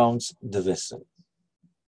surrounds the vessel.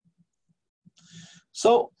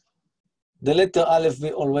 So the letter Aleph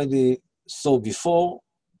we already saw before.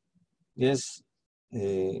 Yes,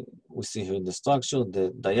 we see here the structure,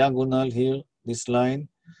 the diagonal here, this line,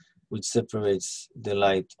 which separates the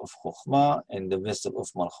light of Chokhmah and the vessel of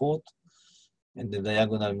Malchut. And the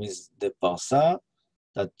diagonal means the parsa,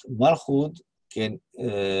 that Malchut can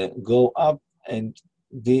go up and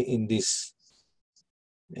be in this,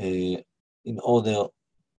 in order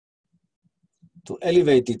to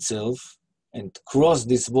elevate itself and cross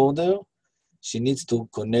this border, she needs to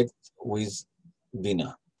connect with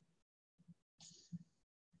Bina.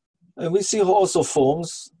 And we see also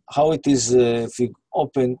forms, how it is, if we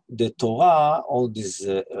open the Torah, all this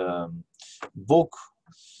book,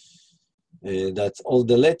 that all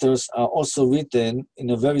the letters are also written in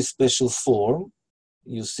a very special form.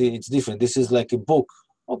 You see, it's different. This is like a book.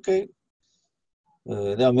 Okay.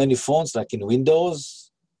 There are many fonts, like in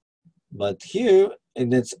Windows, but here,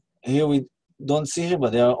 and it's here we don't see here,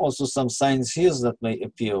 but there are also some signs here that may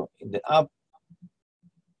appear in the up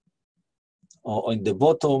or in the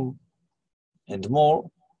bottom and more.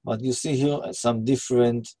 But you see here some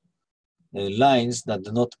different lines that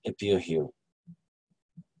do not appear here.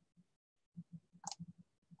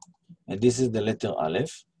 And this is the letter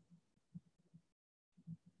Aleph.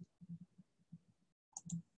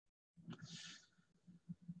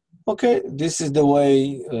 Okay, this is the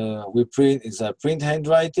way we print. It's a print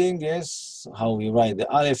handwriting, yes. How we write the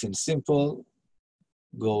Aleph in simple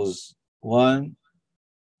goes 1,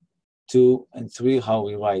 2, and 3. How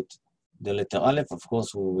we write the letter Aleph. Of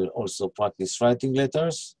course, we will also practice writing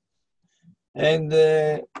letters. And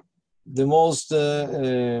the most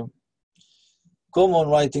common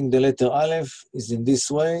writing the letter Aleph is in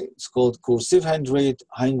this way. It's called cursive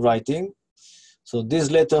handwriting. So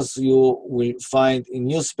these letters you will find in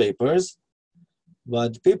newspapers,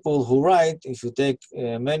 but people who write, if you take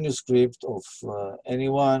a manuscript of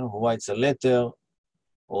anyone who writes a letter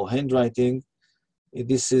or handwriting,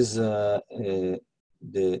 this is the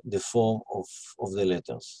form of the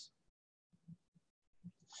letters.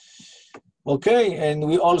 Okay, and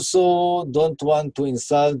we also don't want to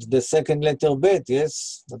insult the second letter Bet,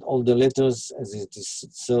 yes? That all the letters, as it is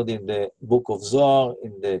said in the book of Zohar,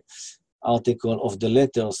 in the article of the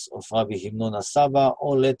letters of Rabbi Himnon Asaba,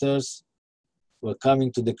 all letters were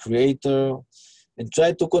coming to the Creator and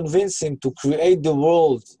tried to convince him to create the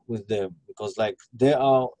world with them, because like they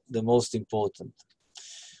are the most important.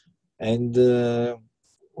 And we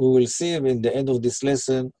will see in the end of this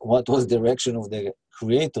lesson what was the reaction of the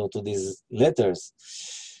Creator to these letters.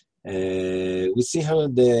 We see here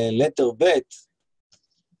the letter Bet,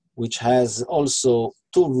 which has also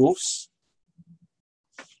 2 roofs.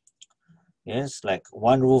 Yes, like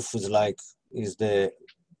one roof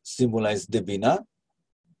symbolize the Bina,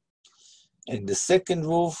 and the second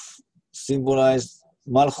roof symbolized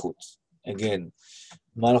Malchut. Again,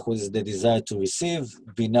 Malchut is the desire to receive,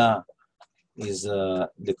 Bina is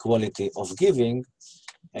the quality of giving,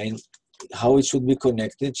 and how it should be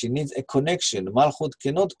connected. She needs a connection. Malchut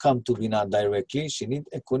cannot come to Bina directly. She needs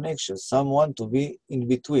a connection, someone to be in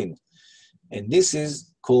between. And this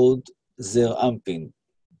is called Zer Ampin,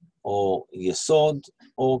 or Yesod,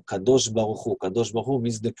 or Kadosh Baruch Hu. Kadosh Baruch Hu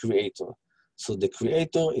means the Creator. So the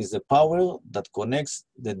Creator is the power that connects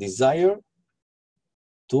the desire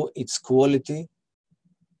to its quality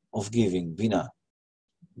of giving, Bina.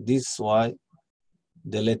 This is why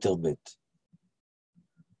the letter Bet.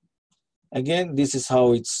 Again, this is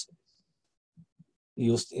how it's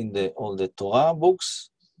used in all the Torah books,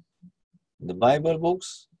 the Bible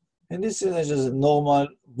books, and this is just a normal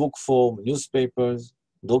book form, newspapers,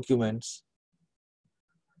 documents.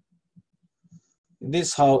 This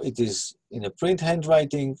is how it is in a print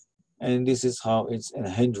handwriting, and this is how it's in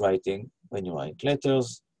handwriting when you write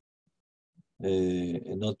letters,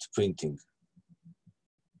 not printing.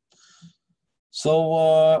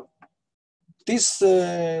 So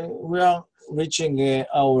we are reaching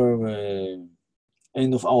our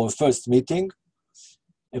end of our first meeting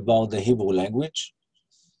about the Hebrew language,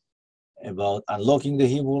 about unlocking the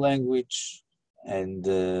Hebrew language, and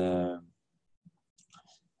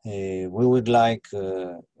we would like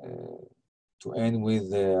to end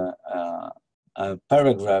with a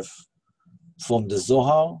paragraph from the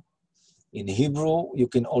Zohar in Hebrew. You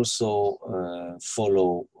can also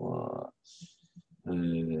follow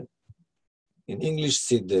in English,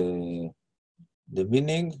 see the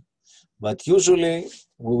meaning, but usually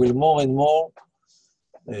we will more and more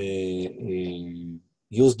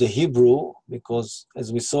use the Hebrew, because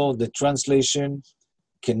as we saw, the translation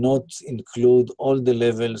cannot include all the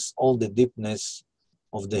levels, all the deepness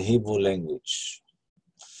of the Hebrew language.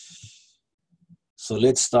 So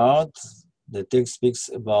let's start. The text speaks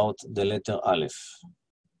about the letter Aleph.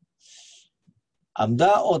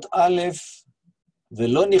 עמדה אות א'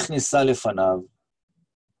 ולא נכנסה לפניו.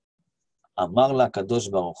 אמר לה הקדוש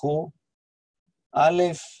ברוך הוא, א',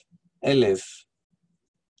 אלף,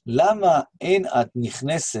 למה אין את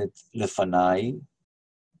נכנסת לפניי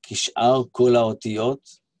כשאר כל האותיות?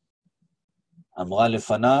 אמרה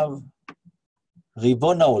לפניו,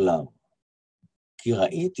 ריבון העולם, כי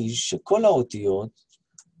ראיתי שכל האותיות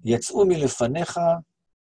יצאו מלפניך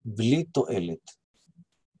בלי תועלת.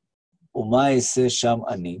 ומה אעשה שם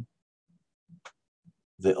אני?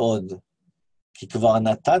 ועוד, כי כבר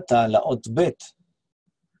נתת לאות ב'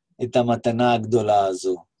 את המתנה הגדולה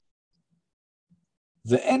הזו.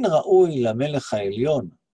 ואין ראוי למלך העליון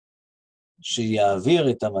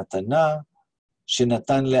שיעביר את המתנה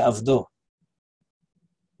שנתן לעבדו,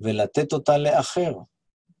 ולתת אותה לאחר.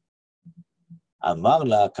 אמר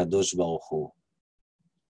לה הקדוש ברוך הוא,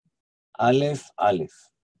 א', א',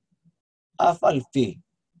 אף על פי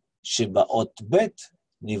שבאות ב'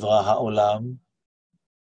 נברא העולם,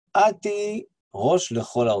 את היא ראש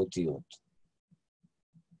לכל האותיות.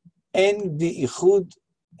 אין בי ייחוד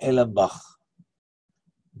אלא בך.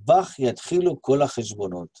 בך יתחילו כל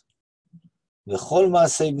החשבונות, וכל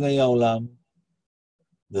מעשי בני העולם,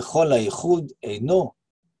 וכל הייחוד אינו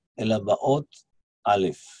אלא באות א'.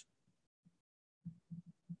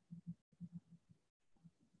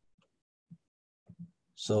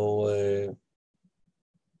 So,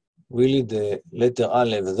 really the letter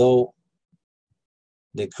Aleph, though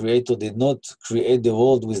the Creator did not create the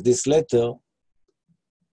world with this letter,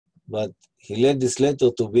 but he led this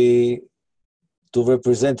letter to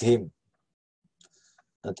represent him.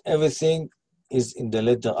 That everything is in the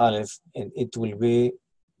letter Aleph, and it will be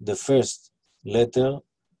the first letter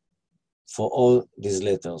for all these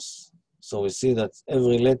letters. So we see that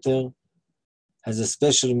every letter has a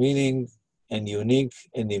special meaning and unique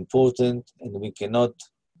and important, and we cannot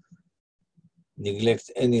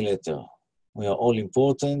neglect any letter. We are all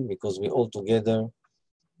important because we all together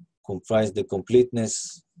comprise the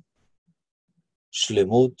completeness,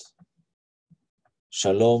 Shlemut,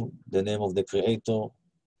 Shalom, the name of the Creator,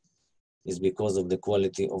 is because of the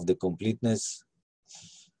quality of the completeness.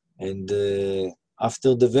 And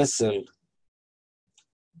after the vessel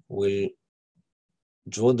will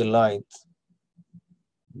draw the light,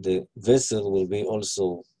 the vessel will be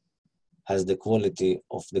also has the quality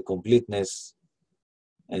of the completeness,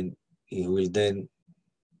 and he will then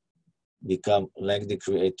become like the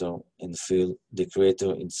Creator and feel the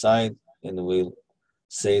Creator inside, and will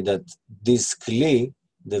say that this kli,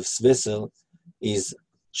 this vessel, is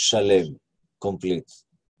shalem, complete.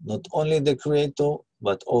 Not only the Creator,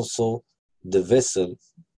 but also the vessel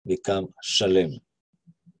become shalem,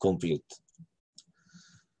 complete.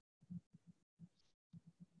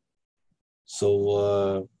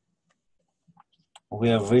 So we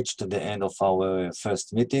have reached to the end of our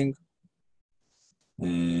first meeting.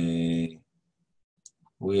 We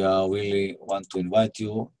really want to invite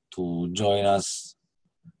you to join us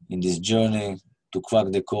in this journey to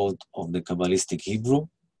crack the code of the Kabbalistic Hebrew.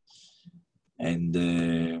 And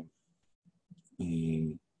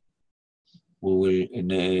we will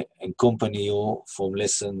accompany you from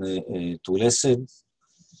lesson to lesson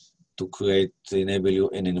to enable you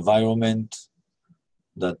an environment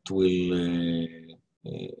that will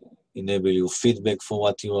enable you feedback for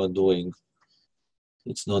what you are doing.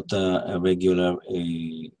 It's not a regular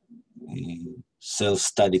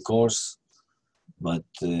self-study course, but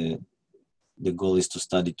the goal is to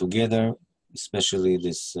study together, especially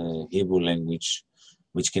this Hebrew language,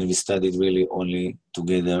 which can be studied really only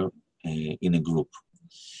together in a group.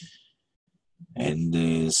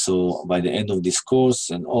 And so by the end of this course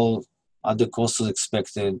and all other courses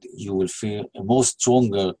expected, you will feel a more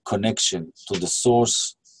stronger connection to the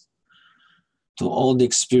source, to all the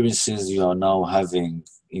experiences you are now having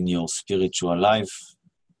in your spiritual life.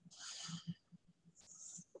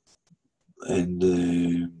 And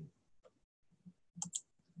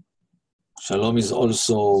Shalom is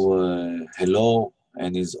also hello,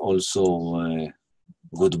 and is also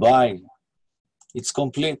goodbye. It's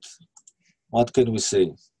complete. What can we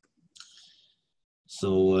say?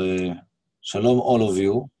 So, Shalom all of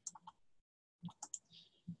you.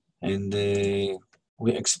 And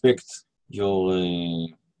we expect your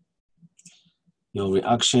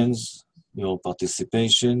reactions, your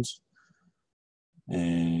participations,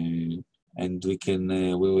 and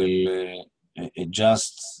we will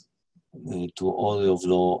adjust to all of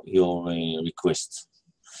your requests.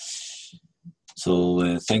 So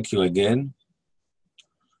thank you again.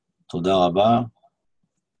 תודה רבה.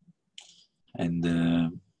 And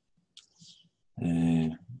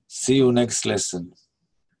see you next lesson.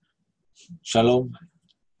 Shalom.